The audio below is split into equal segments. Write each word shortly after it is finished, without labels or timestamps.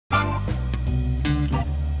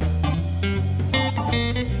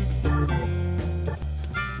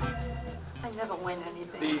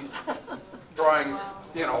these drawings,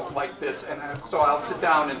 you know, like this, and so I'll sit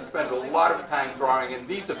down and spend a lot of time drawing, and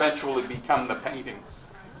these eventually become the paintings.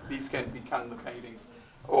 These can become the paintings,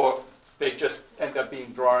 or they just end up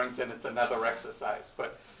being drawings and it's another exercise.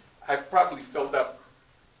 But I've probably filled up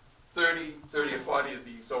 30 or 40 of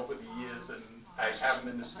these over the years, and I have them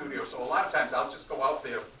in the studio. So a lot of times I'll just go out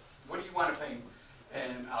there, what do you want to paint?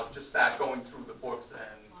 And I'll just start going through the books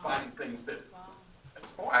and finding things that,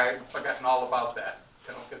 oh, I've forgotten all about that.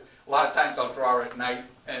 You know, 'cause a lot of times I'll draw at night,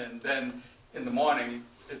 and then in the morning,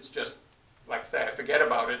 it's just, like I say, I forget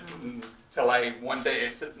about it until one day I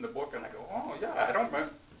sit in the book and I go, oh yeah, I don't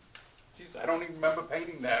remember, geez, I don't even remember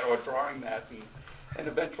painting that or drawing that. And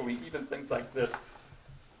eventually, even things like this,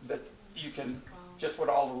 that you can, just with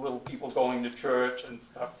all the little people going to church and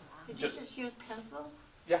stuff. Did you just use pencil?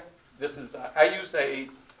 Yeah, this is, I use a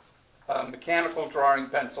mechanical drawing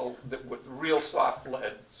pencil that with real soft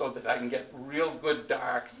lead so that I can get real good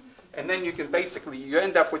darks. And then you can basically, you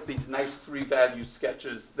end up with these nice 3-value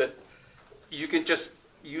sketches that you can just,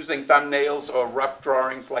 using thumbnails or rough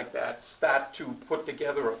drawings like that, start to put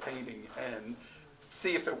together a painting and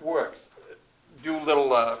see if it works. Do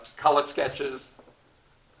little color sketches,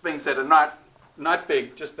 things that are not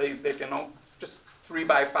big, just they can, just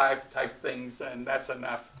 3x5 type things, and that's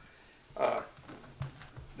enough.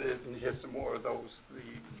 Here's some more of those.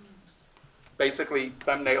 Basically,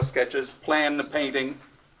 thumbnail sketches, plan the painting,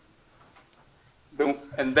 boom,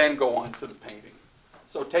 and then go on to the painting.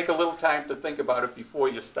 So take a little time to think about it before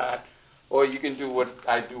you start, or you can do what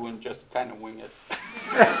I do and just kind of wing it.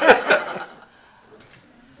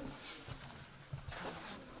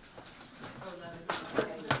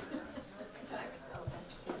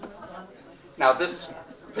 Now this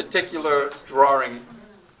particular drawing,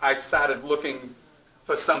 I started looking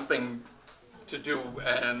for something to do,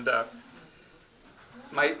 and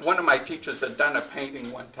one of my teachers had done a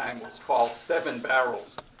painting one time. It was called 7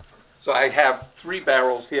 Barrels. So I have 3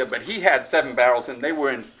 barrels here, but he had 7 barrels, and they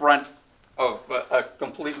were in front of a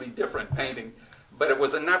completely different painting. But it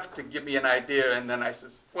was enough to give me an idea, and then I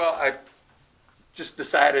says, well, I just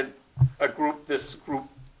decided this group,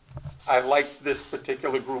 I liked this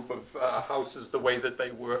particular group of houses the way that they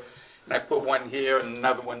were. And I put one here and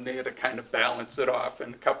another one there to kind of balance it off,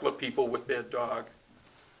 and a couple of people with their dog.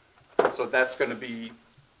 So that's going to be,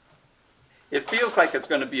 it feels like it's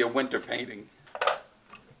going to be a winter painting.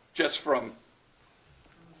 Just from,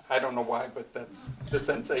 I don't know why, but that's the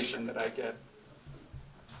sensation that I get.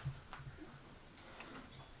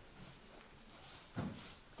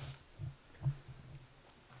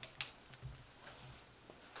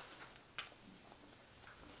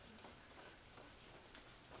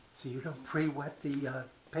 So you don't pre-wet the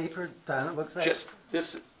paper down, it looks like? Just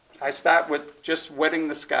this, I start with just wetting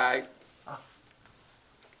the sky.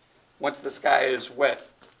 Once the sky is wet,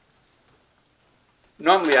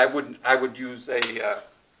 normally I would use a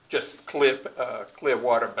just clear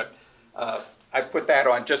water, but I put that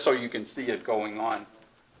on just so you can see it going on,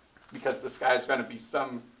 because the sky is going to be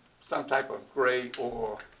some type of gray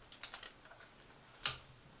or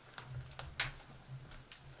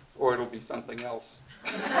it'll be something else.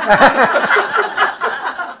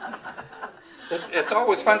 It's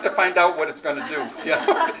always fun to find out what it's going to do. Yeah,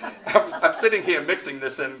 I'm sitting here mixing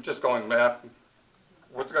this and just going, man,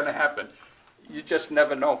 what's going to happen? You just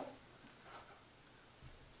never know.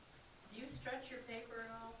 Do you stretch your paper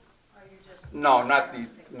at all, or you just? No, not these.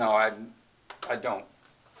 No, I don't.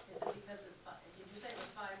 Is it because it's? Did you say it was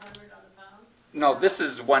 500 on the pound? No, this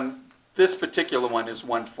is one. This particular one is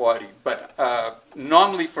 140. But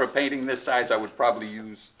normally for a painting this size, I would probably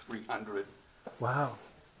use 300. Wow.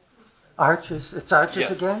 Arches. It's arches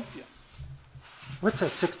Yes. again. Yeah. What's that?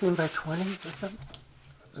 16 by 20 or something?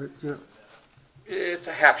 Or It's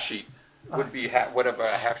a half sheet. Would be whatever a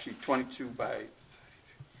half sheet, 22 by.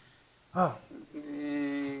 Oh.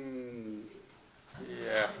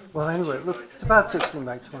 Yeah. Well, anyway, look, it's about 16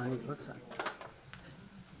 by 20. It looks like.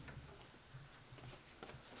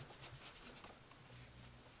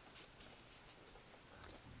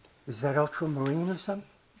 Is that ultramarine or something?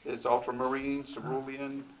 There's ultramarine,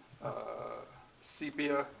 cerulean,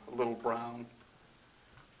 sepia, a little brown.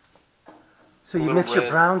 So you mix your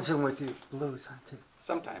browns in with your blues, huh, too?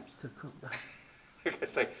 Sometimes. To cool down. Like I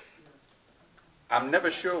say, I'm never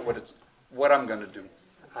sure what I'm going to do.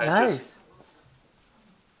 I Nice. just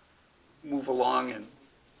move along and.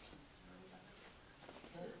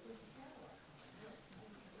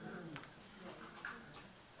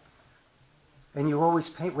 And you always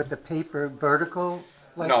paint with the paper vertical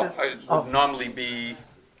like No, that? it would normally be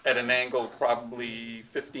at an angle probably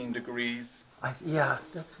 15 degrees Yeah,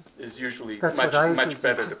 that's is usually That's what I usually much do,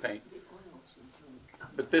 better too. to paint.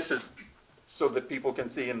 But this is so that people can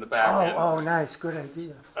see in the back. And Oh, nice, good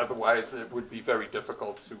idea. otherwise, it would be very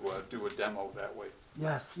difficult to do a demo that way.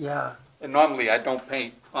 Yes, yeah. And normally, I don't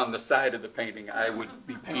paint on the side of the painting. I would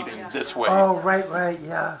be painting this way. Oh, right,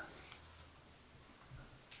 yeah.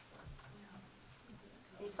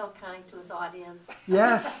 He's so kind to his audience.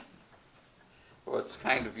 Yes. Well, it's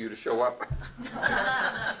kind of you to show up.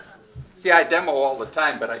 See, I demo all the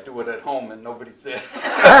time, but I do it at home and nobody's there.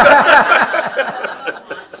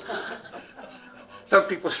 Some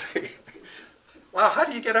people say, wow, how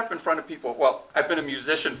do you get up in front of people? Well, I've been a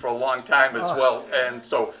musician for a long time as well, and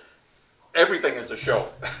so everything is a show.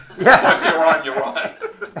 Yeah. Once you're on, you're on.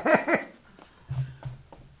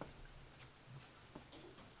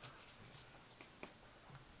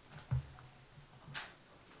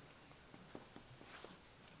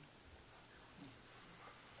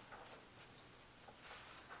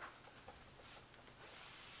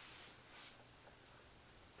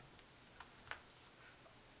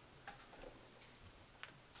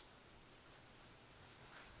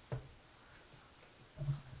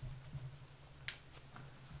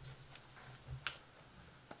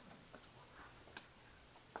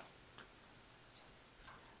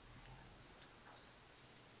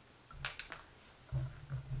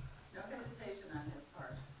 No hesitation on his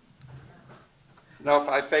part. No, if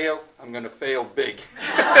I fail, I'm going to fail big.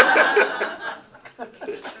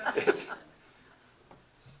 It's-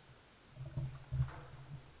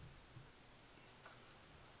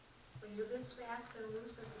 Were you this fast and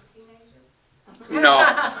loose as a teenager? No.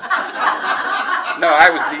 No, I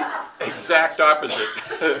was the exact opposite.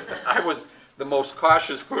 I was the most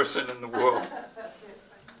cautious person in the world.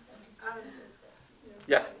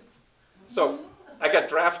 Yeah. So I got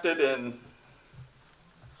drafted in,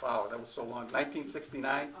 wow, that was so long,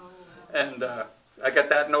 1969. And I got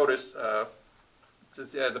that notice. It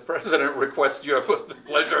says, yeah, the president requests the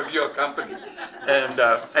pleasure of your company. And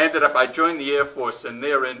I joined the Air Force, and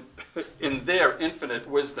in their infinite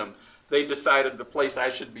wisdom, they decided the place I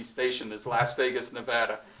should be stationed is Las Vegas,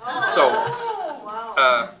 Nevada. So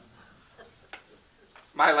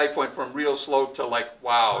my life went from real slow to like,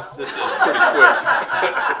 wow, this is pretty quick.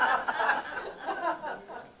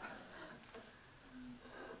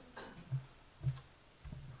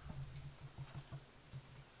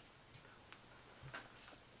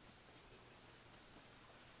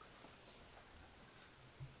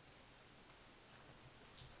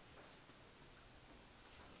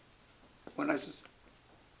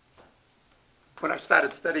 When I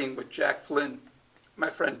started studying with Jack Flynn, my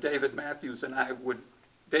friend David Matthews and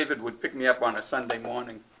David would pick me up on a Sunday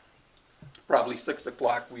morning, probably 6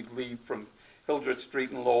 o'clock. We'd leave from Hildreth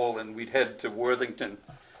Street in Lowell, and we'd head to Worthington,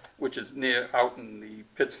 which is out in the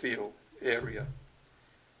Pittsfield area.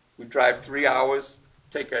 We'd drive 3 hours,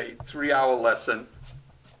 take a 3-hour lesson,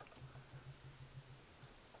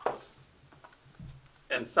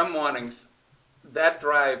 and some mornings, that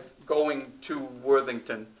drive going to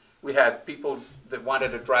Worthington, we had people that wanted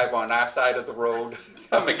to drive on our side of the road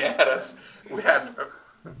coming at us. We had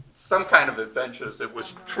some kind of adventures. It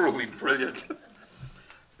was truly brilliant.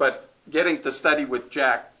 But getting to study with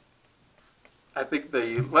Jack, I think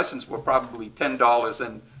the lessons were probably $10,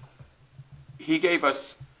 and he gave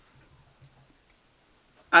us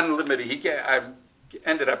unlimited. I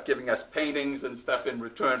ended up giving us paintings and stuff in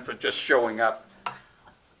return for just showing up.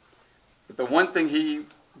 But the one thing he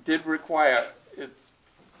did require,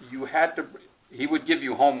 he would give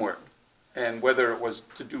you homework, and whether it was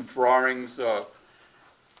to do drawings or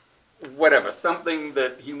whatever, something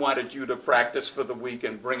that he wanted you to practice for the week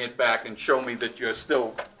and bring it back and show me that you're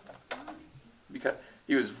still, because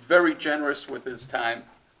he was very generous with his time.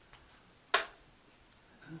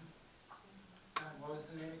 What was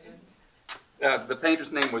the name again? The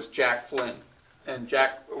painter's name was Jack Flynn, and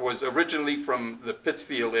Jack was originally from the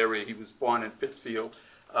Pittsfield area. He was born in Pittsfield.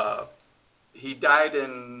 He died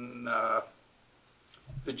in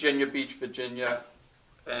Virginia Beach, Virginia,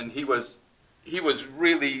 and he was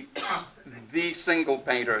really the single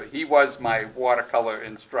painter. He was my watercolor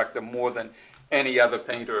instructor more than any other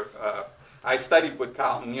painter. I studied with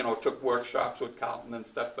Carlton, took workshops with Carlton and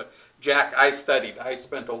stuff, but Jack, I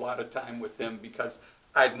spent a lot of time with him because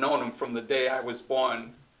I'd known him from the day I was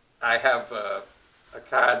born. I have a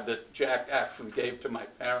card that Jack actually gave to my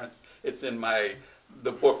parents. It's in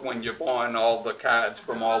the book When You're Born, all the cards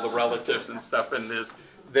from all the relatives and stuff, and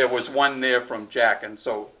there was one there from Jack, and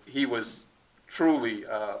so he was truly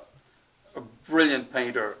a brilliant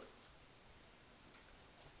painter.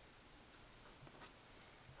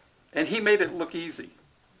 And he made it look easy.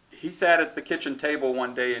 He sat at the kitchen table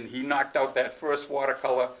one day and he knocked out that first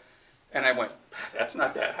watercolor, And I went, that's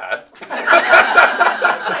not that hard.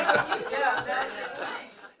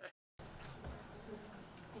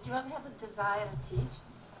 Did you ever have a desire to teach?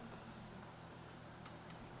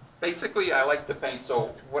 Basically, I like to paint,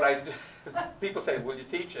 so what I do, people say, will you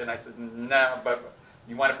teach? And I said, no, but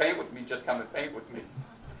you want to paint with me, just come and paint with me.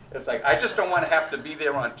 It's like, I just don't want to have to be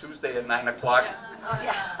there on Tuesday at 9 o'clock. Oh,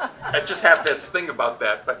 yeah. I just have this thing about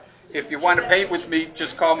that, but if you want to paint with me,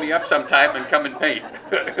 just call me up sometime and come and paint.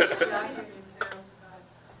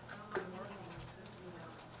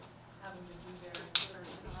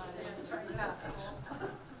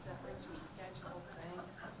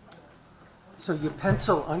 So your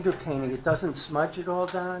pencil underpainting, it doesn't smudge it all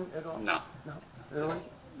down at all? No, No, really?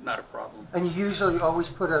 not a problem. And you usually always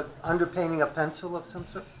put a underpainting a pencil of some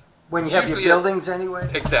sort? When you have your Usually buildings anyway?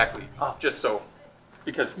 Exactly, Oh. just so,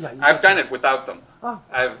 because Yeah, you I've get done this. it without them. Oh.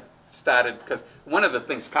 I've started, because one of the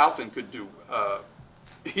things Carlton could do,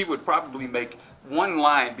 he would probably make one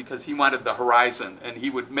line because he wanted the horizon, and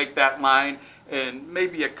he would make that line and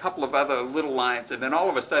maybe a couple of other little lines, and then all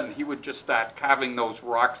of a sudden he would just start carving those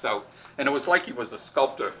rocks out. And it was like he was a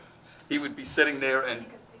sculptor. He would be sitting there and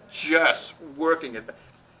just working at that.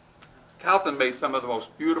 Carlton made some of the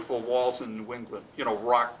most beautiful walls in New England, you know,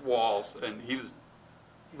 rock walls, and he was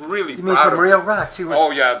really You mean proud from of real it. rocks? He would,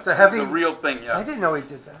 Oh yeah, the heavy, the real thing, I yeah. didn't know he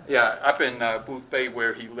did that. Yeah, up in Booth Bay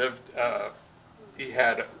where he lived,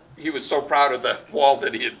 he was so proud of the wall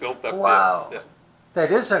that he had built up Wow. there. Yeah.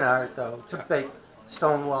 That is an art, though, to bake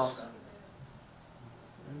stone walls.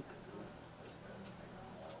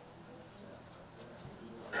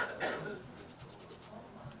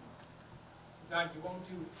 Don, you won't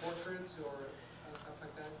do portraits or stuff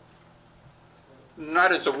like that?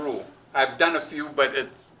 Not as a rule. I've done a few, but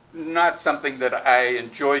it's not something that I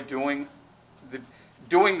enjoy doing.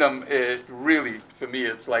 Doing them, it really, for me,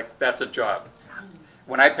 it's like, that's a job.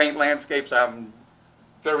 When I paint landscapes, I'm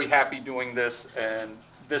very happy doing this, and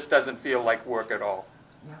this doesn't feel like work at all.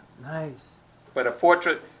 Yeah, nice. But a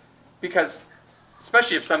portrait, because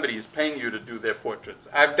especially if somebody is paying you to do their portraits.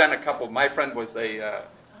 I've done a couple. My friend was a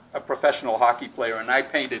professional hockey player, and I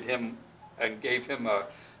painted him and gave him a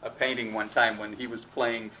painting one time when he was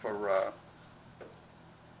playing for,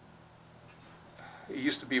 he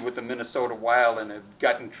used to be with the Minnesota Wild and had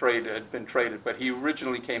been traded, but he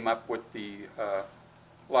originally came up with the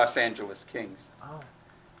Los Angeles Kings. Oh,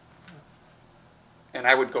 And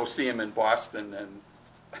I would go see him in Boston, and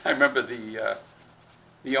I remember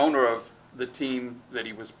the owner of the team that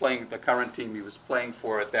he was playing, the current team he was playing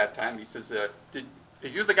for at that time, he says, are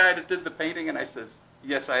you the guy that did the painting? And I says,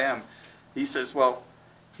 yes, I am. He says, well,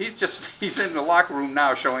 he's in the locker room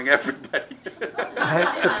now showing everybody.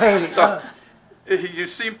 the painting. So, Oh, you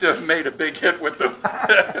seem to have made a big hit with them.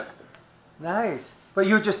 nice. But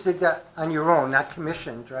you just did that on your own, not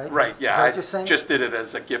commissioned, right? Right, Is yeah, that I what you're saying? just did it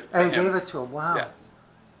as a gift to And him. gave it to him. Wow. Yeah.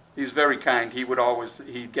 He's very kind.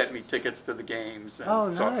 He'd get me tickets to the games. And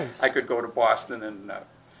Oh, so nice. I could go to Boston and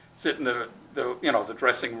sit in the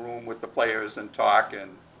dressing room with the players and talk,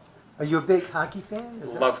 and Are you a big hockey fan?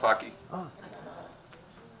 Is that- love hockey. Oh.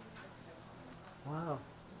 Wow.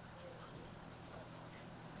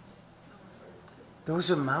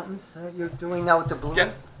 Those are mountains that you're doing now with the blue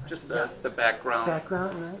Yeah, just the background.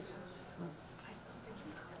 background, nice.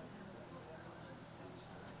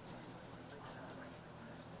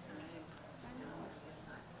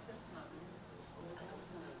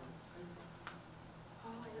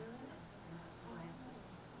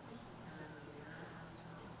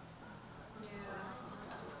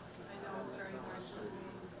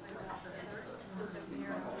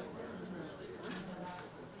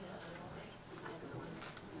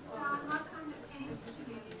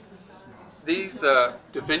 These Da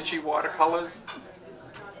Vinci watercolors,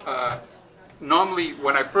 normally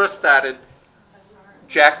when I first started,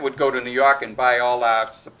 Jack would go to New York and buy all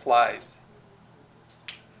our supplies.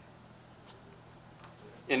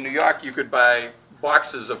 In New York, you could buy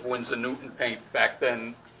boxes of Winsor Newton paint back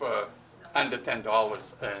then for under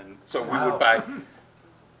 $10, and so we would buy.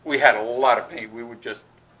 We had a lot of paint. We would just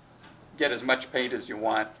get as much paint as you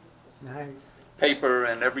want. Nice. Paper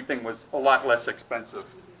and everything was a lot less expensive.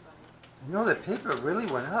 You know that paper really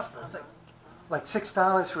went up. It was like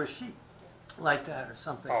 $6 for a sheet, like that or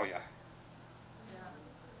something. Oh yeah.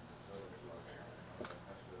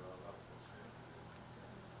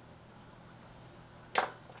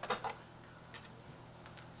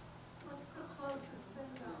 What's the closest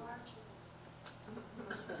thing to arches?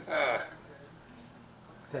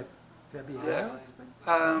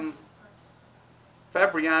 Fabiano's?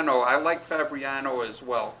 Fabriano, I like Fabriano as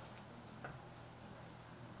well.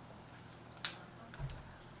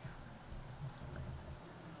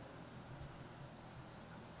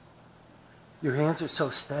 Your hands are so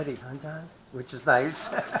steady, huh, Don? Which is nice.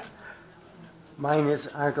 Mine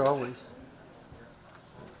aren't always.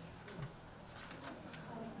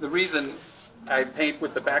 The reason I paint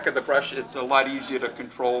with the back of the brush, it's a lot easier to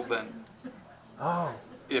control than Oh,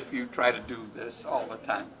 if you try to do this all the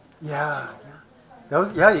time. yeah.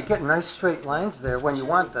 Those, yeah, you get nice straight lines there when you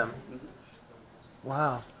want them.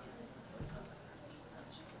 Wow.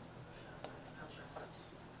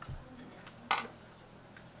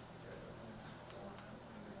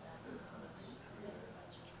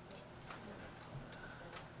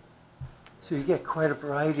 So you get quite a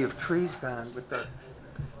variety of trees done with the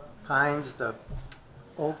pines, the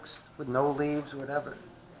oaks with no leaves, whatever.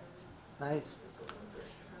 Nice.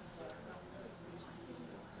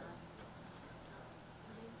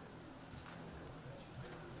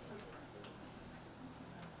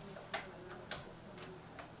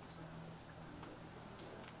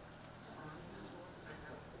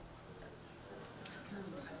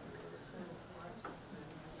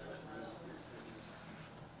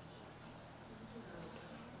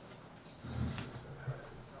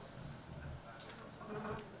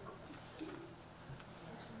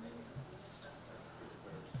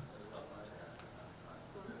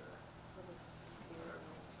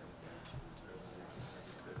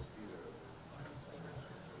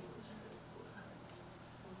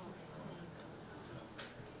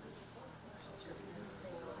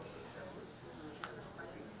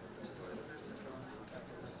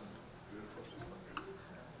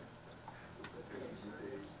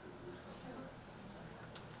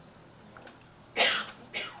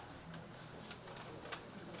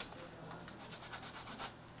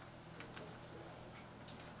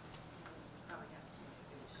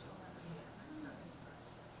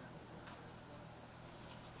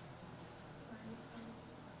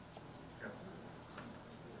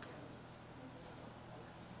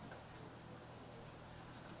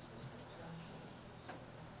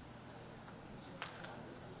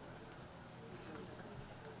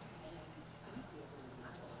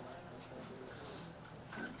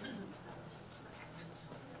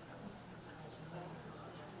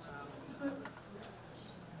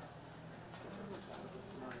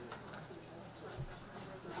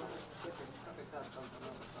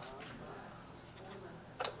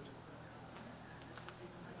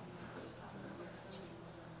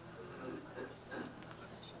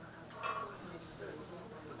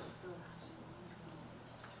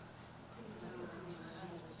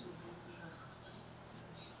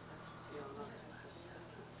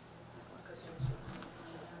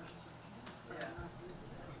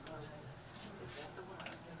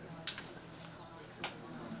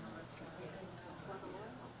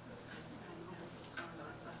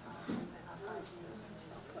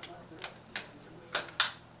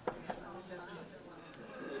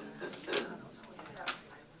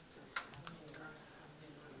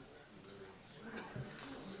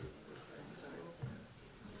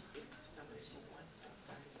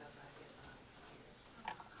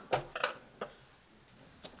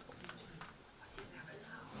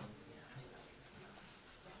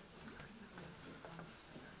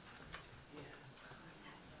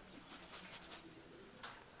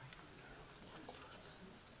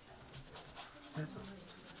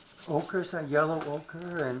 Ochre's a yellow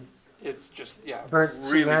ochre and It's just, yeah, burnt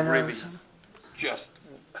really, sienna or really something? just,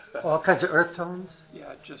 All kinds of earth tones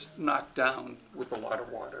yeah, just knocked down with a lot of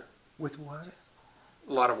water. with water.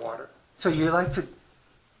 A lot of water. So you like to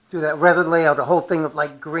do that rather than lay out a whole thing of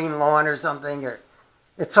like green lawn or something, or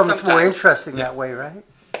it's so much more Sometimes, interesting yeah. that way, right?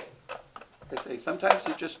 I say, sometimes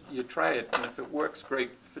you try it, and if it works,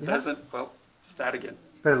 great. If it Yeah. doesn't, well, start again.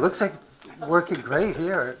 But it looks like it's working great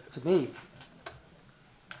here to me.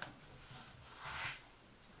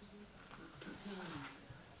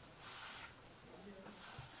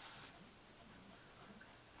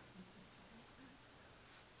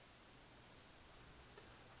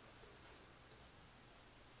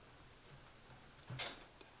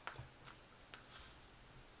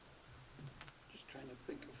 Just trying to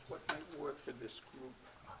think of what might work for this group.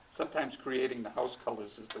 Sometimes creating the house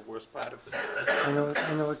colors is the worst part of it. I know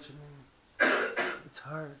what you mean. It's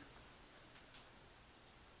hard.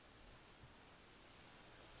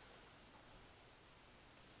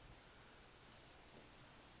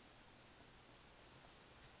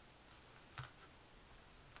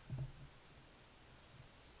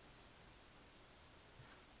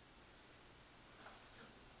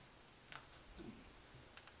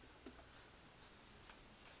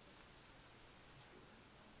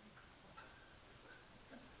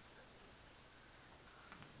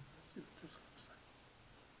 See what this looks like.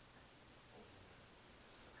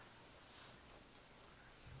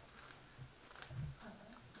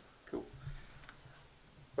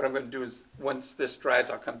 what I'm gonna do is, once this dries,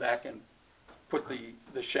 I'll come back and put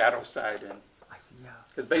the shadow side in. I see, yeah.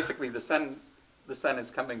 Because basically the sun is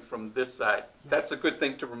coming from this side. That's a good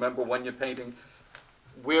thing to remember when you're painting.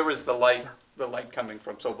 Where is the light coming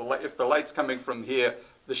from? So if the light's coming from here,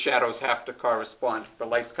 the shadows have to correspond. If the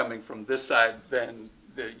light's coming from this side, then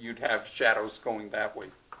you'd have shadows going that way.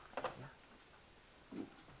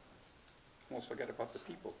 Almost forget about the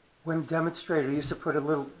people. One demonstrator used to put a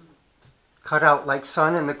little cutout like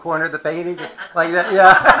sun in the corner of the painting, like that,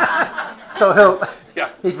 yeah. So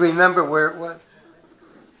he'd remember where it was.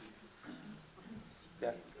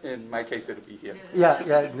 Yeah, in my case, it'd be here. Yeah,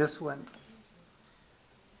 yeah, this one.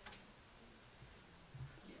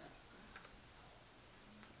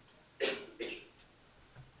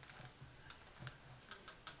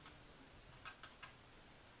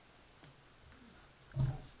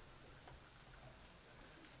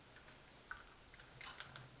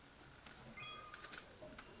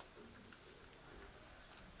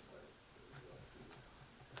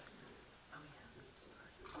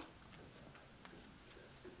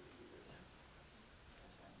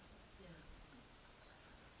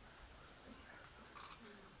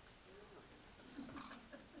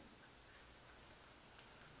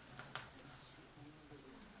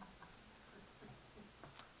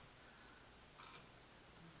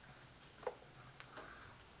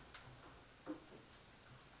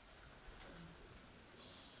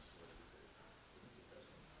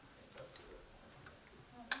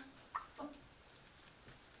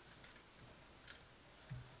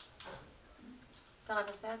 Don,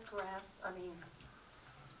 is that grass, I mean,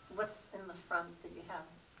 what's in the front that you have?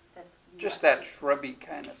 That's Just that shrubby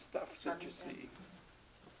kind of stuff that Shrubby you thing. see.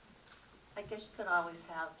 I guess you could always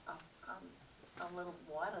have a little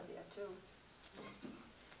water there too.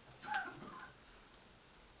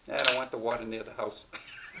 I don't want the water near the house.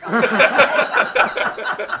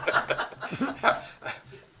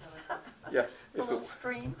 Yeah. A little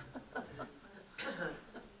stream.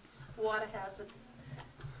 Water hazard.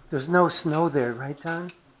 There's no snow there, right, Tom?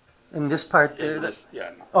 In this part there?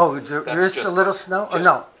 Yeah, no. Oh, there That's is a just- little snow? Oh, just-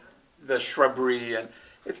 no. The shrubbery, and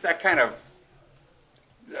it's that kind of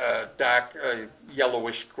dark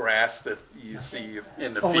yellowish grass that you see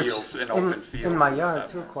in the Oh, it's fields, in open fields. in my and yard,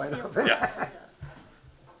 stuff. too, quite a Field bit. Yeah.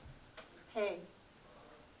 Hey,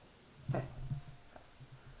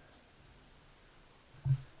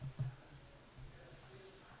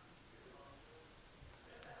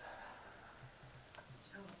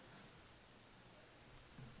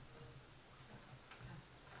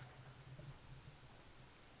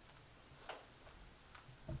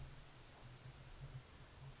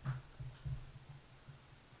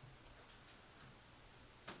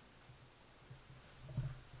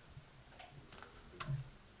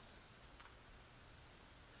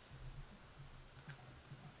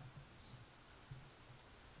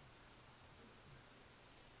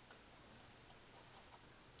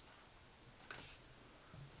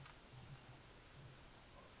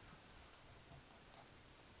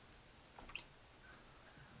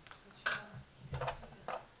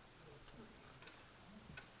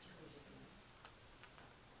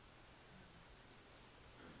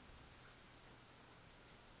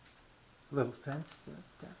 Little fence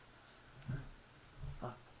there.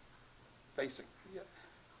 Basic, yeah.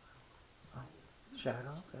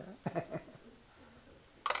 Shadow there.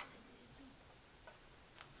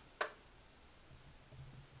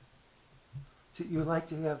 So you like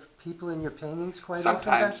to have people in your paintings quite often?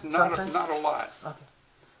 then? Sometimes, not a lot, Okay.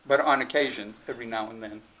 but on occasion, every now and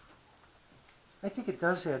then. I think it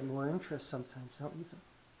does add more interest sometimes, don't you think?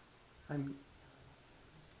 I mean,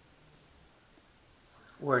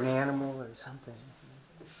 or an animal or something.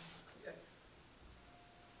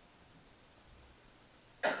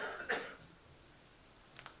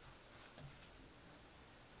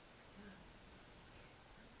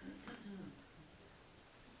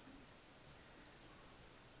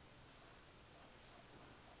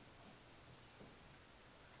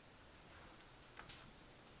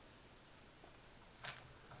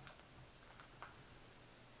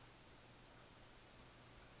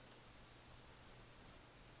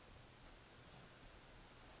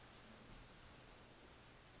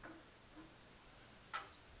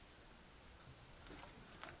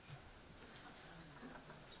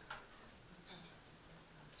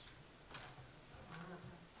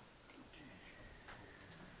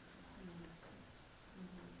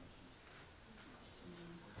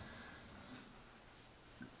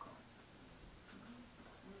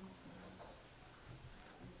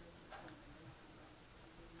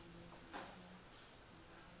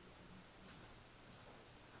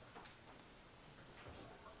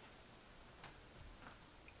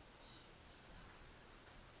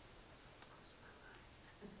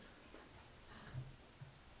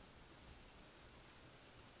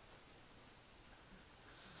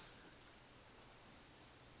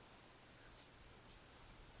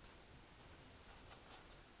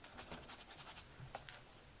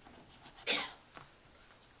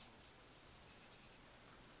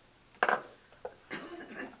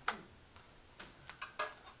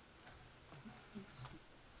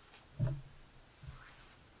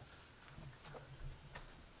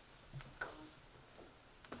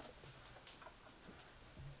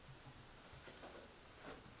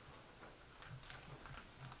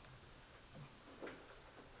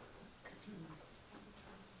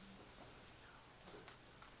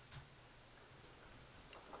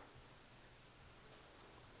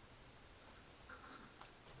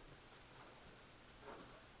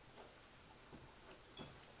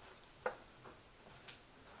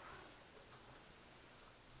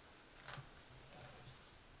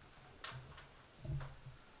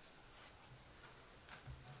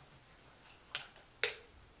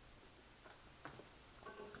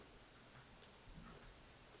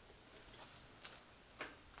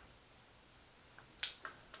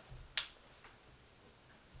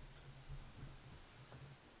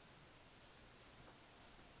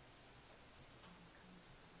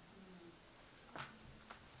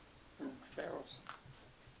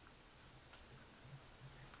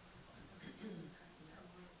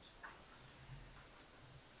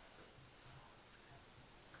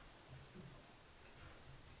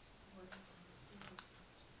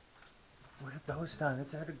 goes down?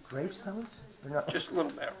 Is that a gravestones? Or no? Just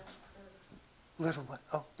little barrels. Little what?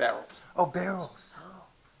 Oh, Barrels. oh, barrels. Oh.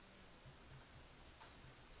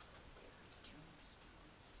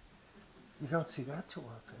 You don't see that too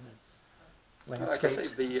often in Like I say,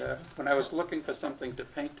 landscapes. when I was looking for something to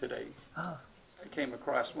paint today, Oh, I came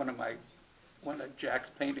across one of Jack's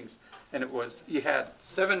paintings, and it was, he had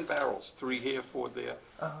 7 barrels, 3 here, 4 there,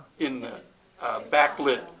 in the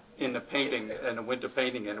backlit in the painting, in a winter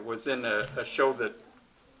painting, and it was in a show that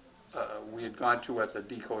we had gone to at the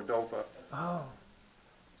De Cordova, oh.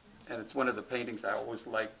 and it's one of the paintings I always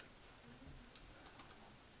liked.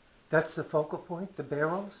 That's the focal point, the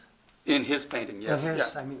barrels? In his painting, yes. And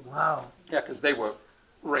his, Yeah, I mean, wow. yeah, because they were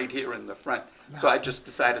right here in the front. So Yeah. I just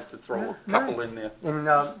decided to throw a couple Right. in there.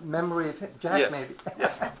 In memory of him, Jack, Yes, maybe.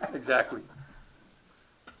 yes, exactly.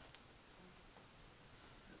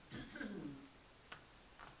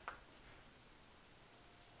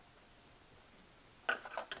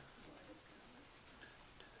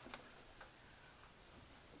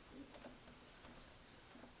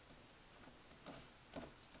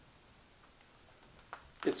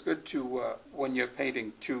 It's good to, when you're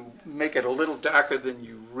painting, to make it a little darker than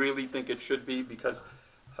you really think it should be, because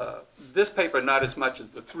this paper, not as much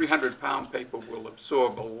as the 300-pound paper, will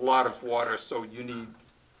absorb a lot of water, so you need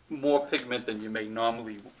more pigment than you may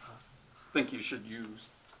normally think you should use.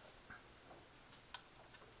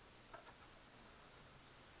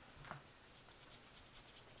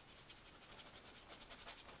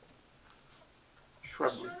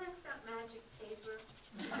 Shrubbery. Sure that's not magic paper?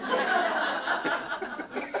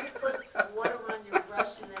 You just put water on your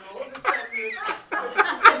brush and then all of a sudden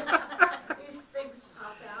these things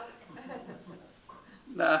pop out?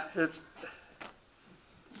 Nah, it's,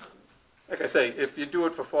 like I say, if you do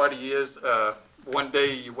it for 40 years, one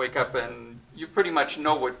day you wake up and you pretty much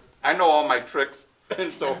know what, I know all my tricks,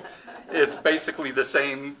 and so it's basically the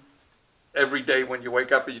same every day when you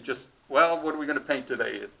wake up and you just, well, what are we going to paint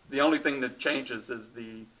today? The only thing that changes is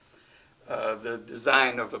the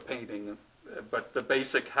design of a painting, but the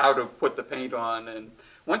basic how to put the paint on, and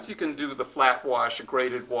once you can do the flat wash, a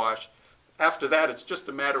graded wash, after that it's just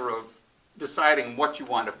a matter of deciding what you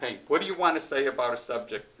want to paint. What do you want to say about a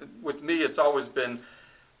subject? With me, it's always been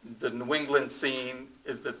the New England scene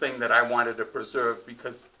is the thing that I wanted to preserve,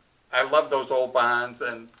 because I love those old barns,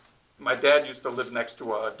 and my dad used to live next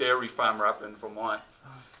to a dairy farmer up in Vermont,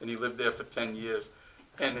 and he lived there for 10 years.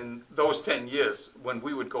 And in those 10 years, when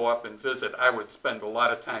we would go up and visit, I would spend a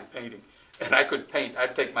lot of time painting. And I could paint,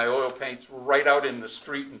 I'd take my oil paints right out in the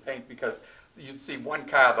street and paint, because you'd see one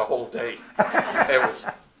car the whole day.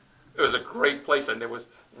 It was a great place, and there was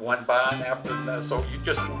one barn after that, so you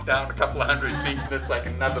just move down a couple of 100 feet and it's like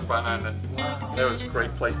another barn, and it was a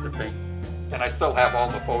great place to paint. And I still have all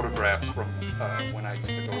the photographs from when I used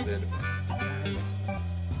to go there to